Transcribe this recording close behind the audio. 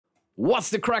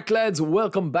What's the crack, lads?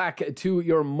 Welcome back to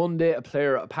your Monday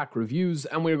player pack reviews,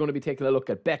 and we're going to be taking a look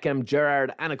at Beckham,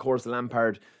 Gerrard, and of course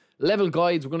Lampard. Level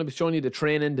guides, we're going to be showing you the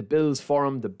training, the builds for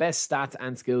them, the best stats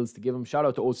and skills to give them. Shout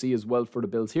out to OC as well for the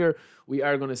builds here. We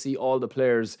are going to see all the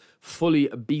players fully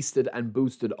beasted and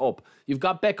boosted up. You've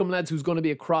got Beckham, lads, who's going to be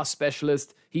a cross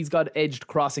specialist. He's got edged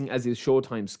crossing as his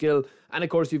showtime skill. And of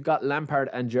course, you've got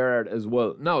Lampard and Gerrard as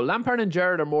well. Now, Lampard and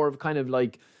Gerrard are more of kind of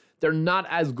like, they're not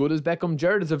as good as Beckham.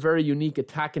 Gerrard is a very unique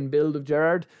attacking build of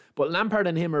Gerrard, but Lampard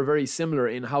and him are very similar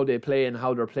in how they play and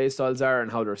how their play styles are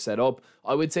and how they're set up.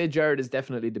 I would say Gerrard is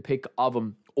definitely the pick of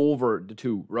them over the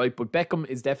two, right? But Beckham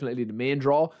is definitely the main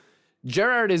draw.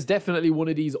 Gerrard is definitely one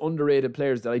of these underrated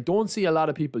players that I don't see a lot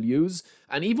of people use.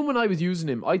 And even when I was using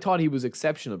him, I thought he was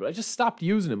exceptional, but I just stopped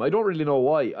using him. I don't really know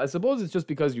why. I suppose it's just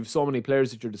because you've so many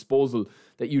players at your disposal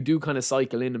that you do kind of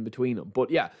cycle in and between them. But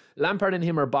yeah, Lampard and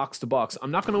him are box to box.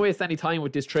 I'm not going to waste any time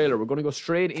with this trailer. We're going to go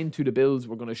straight into the builds.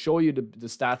 We're going to show you the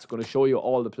stats. We're going to show you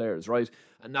all the players, right?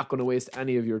 I'm not going to waste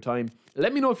any of your time.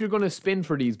 Let me know if you're going to spin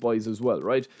for these boys as well,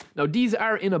 right? Now, these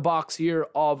are in a box here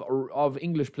of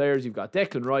English players. You've got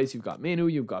Declan Rice, you've got Menu,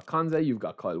 you've got Konza, you've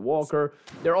got Kyle Walker.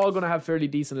 They're all going to have fairly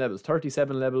decent levels.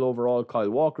 37 level overall.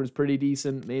 Kyle Walker is pretty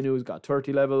decent. Menu's got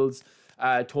 30 levels.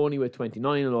 Tony with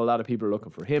 29. I know a lot of people are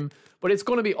looking for him. But it's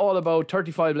going to be all about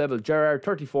 35 level Gerrard,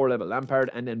 34 level Lampard,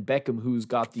 and then Beckham, who's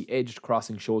got the edged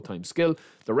crossing showtime skill.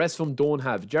 The rest of them don't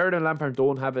have. Gerrard and Lampard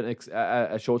don't have a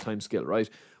showtime skill, right?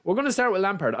 We're going to start with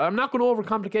Lampard. I'm not going to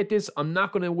overcomplicate this. I'm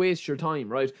not going to waste your time,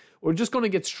 right? We're just going to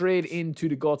get straight into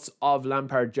the guts of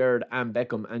Lampard, Gerrard, and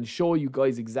Beckham and show you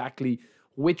guys exactly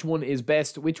which one is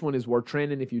best, which one is worth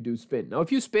training if you do spin. Now,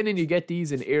 if you spin and you get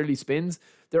these in early spins,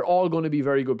 they're all going to be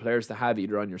very good players to have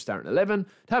either on your starting 11,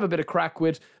 to have a bit of crack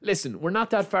with. Listen, we're not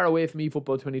that far away from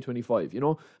eFootball 2025, you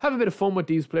know? Have a bit of fun with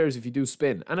these players if you do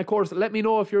spin. And of course, let me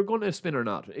know if you're going to spin or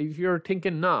not. If you're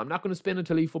thinking, nah, I'm not going to spin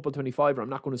until eFootball 25, or I'm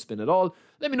not going to spin at all,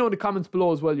 let me know in the comments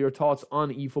below as well your thoughts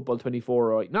on eFootball 24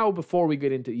 right now before we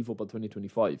get into eFootball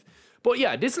 2025. But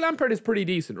yeah, this Lampard is pretty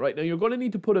decent, right? Now, you're going to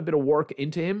need to put a bit of work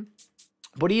into him.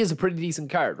 But he is a pretty decent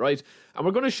card, right? And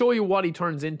we're going to show you what he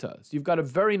turns into. So you've got a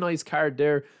very nice card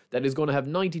there that is going to have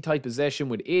 90 tight possession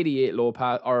with 88 low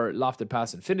pass or lofted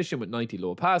pass and finishing with 90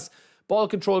 low pass. Ball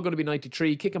control going to be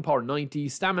 93, kicking power 90,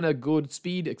 stamina good,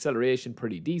 speed, acceleration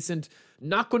pretty decent.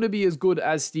 Not going to be as good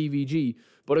as Stevie G,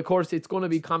 but of course it's going to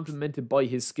be complemented by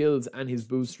his skills and his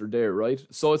booster there, right?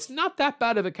 So it's not that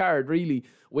bad of a card really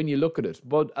when you look at it.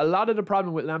 But a lot of the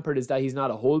problem with Lampard is that he's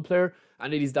not a whole player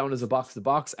and that he's down as a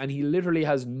box-to-box, and he literally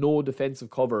has no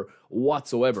defensive cover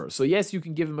whatsoever. So yes, you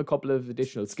can give him a couple of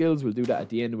additional skills. We'll do that at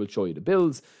the end. We'll show you the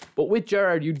builds. But with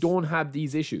Gerrard, you don't have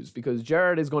these issues because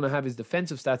Gerrard is going to have his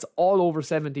defensive stats all over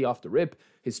 70 off the rip.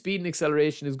 His speed and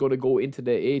acceleration is going to go into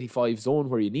the 85 zone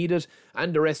where you need it,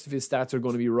 and the rest of his stats are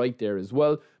going to be right there as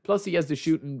well. Plus, he has the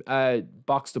shooting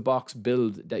box-to-box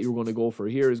build that you're going to go for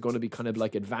here is going to be kind of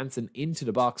like advancing into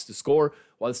the box to score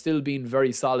while still being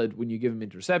very solid when you give him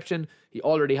interception. He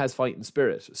already has fighting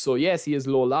spirit. So yes, he is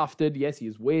low lofted. Yes, he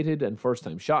is weighted and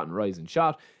first-time shot and rising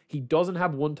shot. He doesn't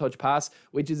have one-touch pass,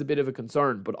 which is a bit of a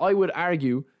concern. But I would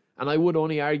argue, and I would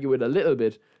only argue it a little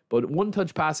bit, but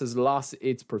one-touch pass has lost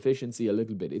its proficiency a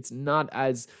little bit. It's not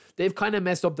as... They've kind of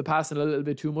messed up the passing a little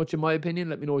bit too much, in my opinion.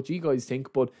 Let me know what you guys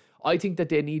think. But I think that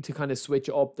they need to kind of switch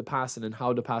up the passing and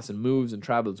how the passing moves and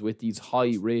travels with these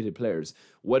high-rated players.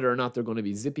 Whether or not they're going to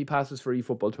be zippy passes for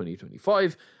eFootball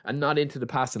 2025 and not into the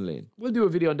passing lane. We'll do a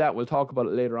video on that. We'll talk about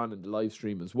it later on in the live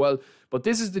stream as well. But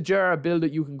this is the Gerrard build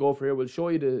that you can go for here. We'll show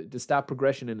you the stat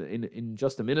progression in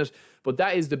just a minute. But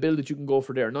that is the build that you can go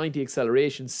for there. 90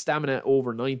 acceleration, stamina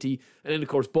over 90. And then, of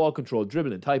course, ball control,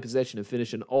 dribbling, tight possession and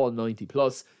finishing all 90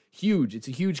 plus. Huge. It's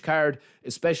a huge card,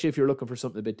 especially if you're looking for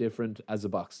something a bit different as a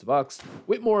box-to-box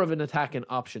with more of an attacking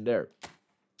option there.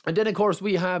 And then, of course,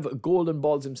 we have Golden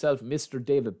Balls himself, Mr.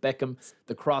 David Beckham,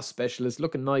 the cross specialist,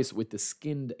 looking nice with the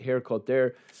skinned haircut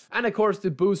there. And, of course, the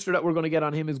booster that we're going to get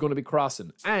on him is going to be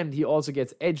crossing. And he also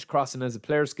gets edge crossing as a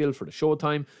player skill for the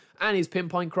showtime. And he's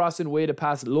pinpoint crossing, way to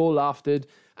pass, low lofted.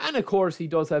 And, of course, he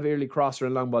does have early crosser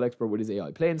and long ball expert with his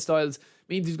AI playing styles.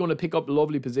 Means he's going to pick up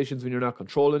lovely positions when you're not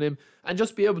controlling him and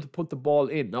just be able to put the ball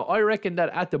in. Now, I reckon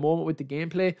that at the moment with the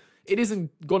gameplay, it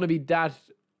isn't going to be that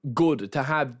good to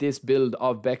have this build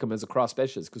of Beckham as a cross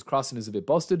specialist because crossing is a bit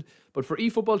busted. But for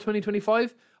eFootball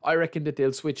 2025, I reckon that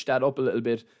they'll switch that up a little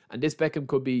bit. And this Beckham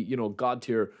could be, you know, god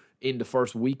tier in the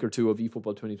first week or two of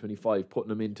eFootball 2025,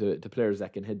 putting him into players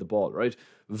that can hit the ball, right?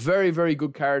 Very, very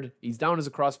good card. He's down as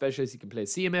a cross specialist. He can play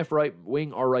CMF right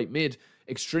wing or right mid.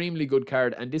 Extremely good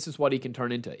card, and this is what he can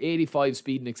turn into. 85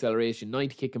 speed and acceleration,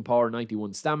 90 kick and power,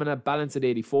 91 stamina, balance at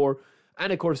 84,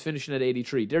 and of course finishing at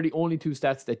 83. They're the only two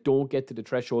stats that don't get to the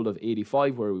threshold of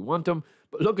 85 where we want them.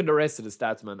 But look at the rest of the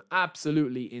stats, man.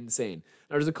 Absolutely insane.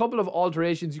 Now, there's a couple of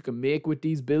alterations you can make with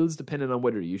these builds depending on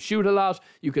whether you shoot a lot.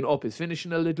 You can up his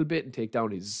finishing a little bit and take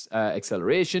down his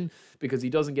acceleration because he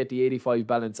doesn't get the 85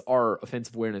 balance or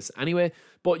offensive awareness anyway.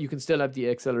 But you can still have the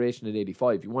acceleration at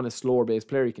 85. If you want a slower base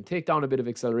player, you can take down a bit of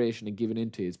acceleration and give it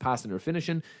into his passing or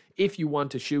finishing if you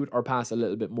want to shoot or pass a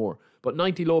little bit more. But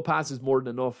 90 low pass is more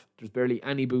than enough. There's barely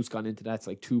any boost gone into that. It's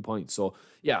like 2 points. So,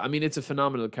 yeah, I mean, it's a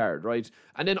phenomenal card, right?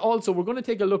 And then also, we're going to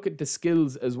take a look at the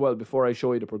skills as well before I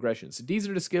show you the progression. So these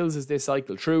are the skills as they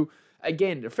cycle through.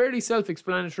 Again, they're fairly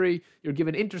self-explanatory. You're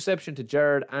given interception to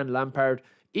Gerrard and Lampard.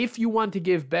 If you want to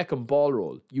give Beckham ball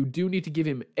roll, you do need to give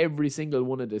him every single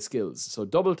one of the skills. So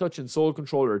double touch and soul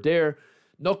control are there.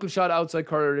 Knuckle shot, outside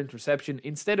curler, interception.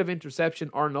 Instead of interception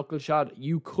or knuckle shot,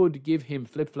 you could give him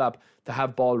flip-flap to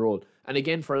have ball roll. And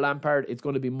again, for Lampard, it's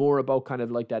going to be more about kind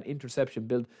of like that interception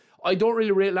build. I don't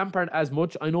really rate Lampard as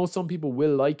much. I know some people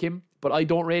will like him, but I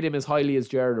don't rate him as highly as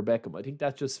Gerrard or Beckham. I think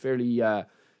that's just fairly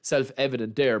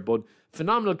self-evident there. But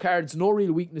phenomenal cards, no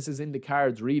real weaknesses in the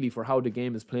cards really for how the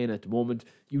game is playing at the moment.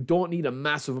 You don't need a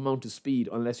massive amount of speed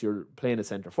unless you're playing a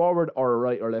centre forward or a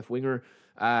right or left winger.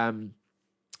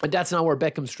 And that's not where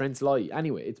Beckham's strengths lie.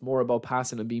 Anyway, it's more about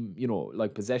passing and being, you know,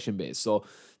 like possession based. So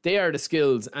they are the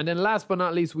skills. And then last but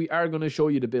not least, we are going to show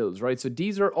you the builds, right? So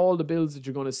these are all the builds that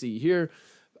you're going to see here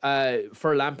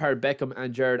for Lampard, Beckham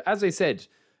and Gerrard. As I said,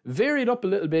 vary it up a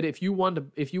little bit if you want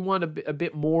a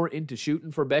bit more into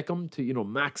shooting for Beckham to, you know,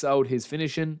 max out his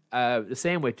finishing. The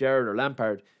same with Gerrard or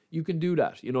Lampard. You can do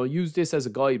that. You know, use this as a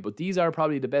guide. But these are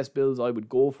probably the best builds I would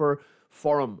go for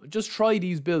them. Just try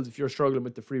these builds if you're struggling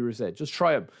with the free reset. Just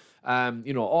try them.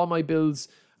 You know, all my builds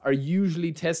are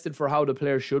usually tested for how the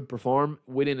player should perform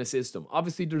within a system.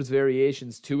 Obviously, there's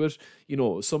variations to it. You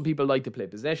know, some people like to play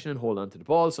possession and hold on to the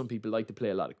ball. Some people like to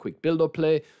play a lot of quick build-up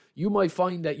play. You might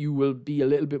find that you will be a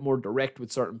little bit more direct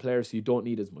with certain players, so you don't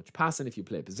need as much passing if you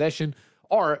play possession.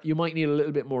 Or you might need a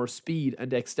little bit more speed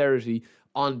and dexterity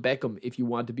on Beckham if you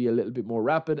want to be a little bit more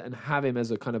rapid and have him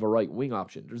as a kind of a right wing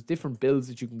option. There's different builds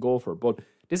that you can go for, but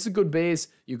this is a good base.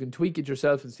 You can tweak it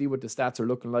yourself and see what the stats are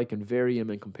looking like and vary him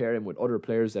and compare him with other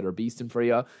players that are beasting for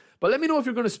you. But let me know if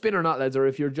you're going to spin or not, lads, or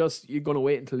if you're going to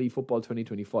wait until eFootball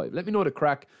 2025. Let me know the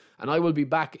crack, and I will be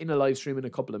back in a live stream in a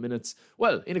couple of minutes.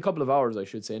 Well, in a couple of hours, I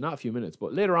should say, not a few minutes,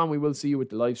 but later on we will see you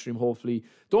with the live stream, hopefully.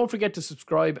 Don't forget to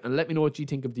subscribe and let me know what you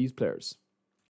think of these players.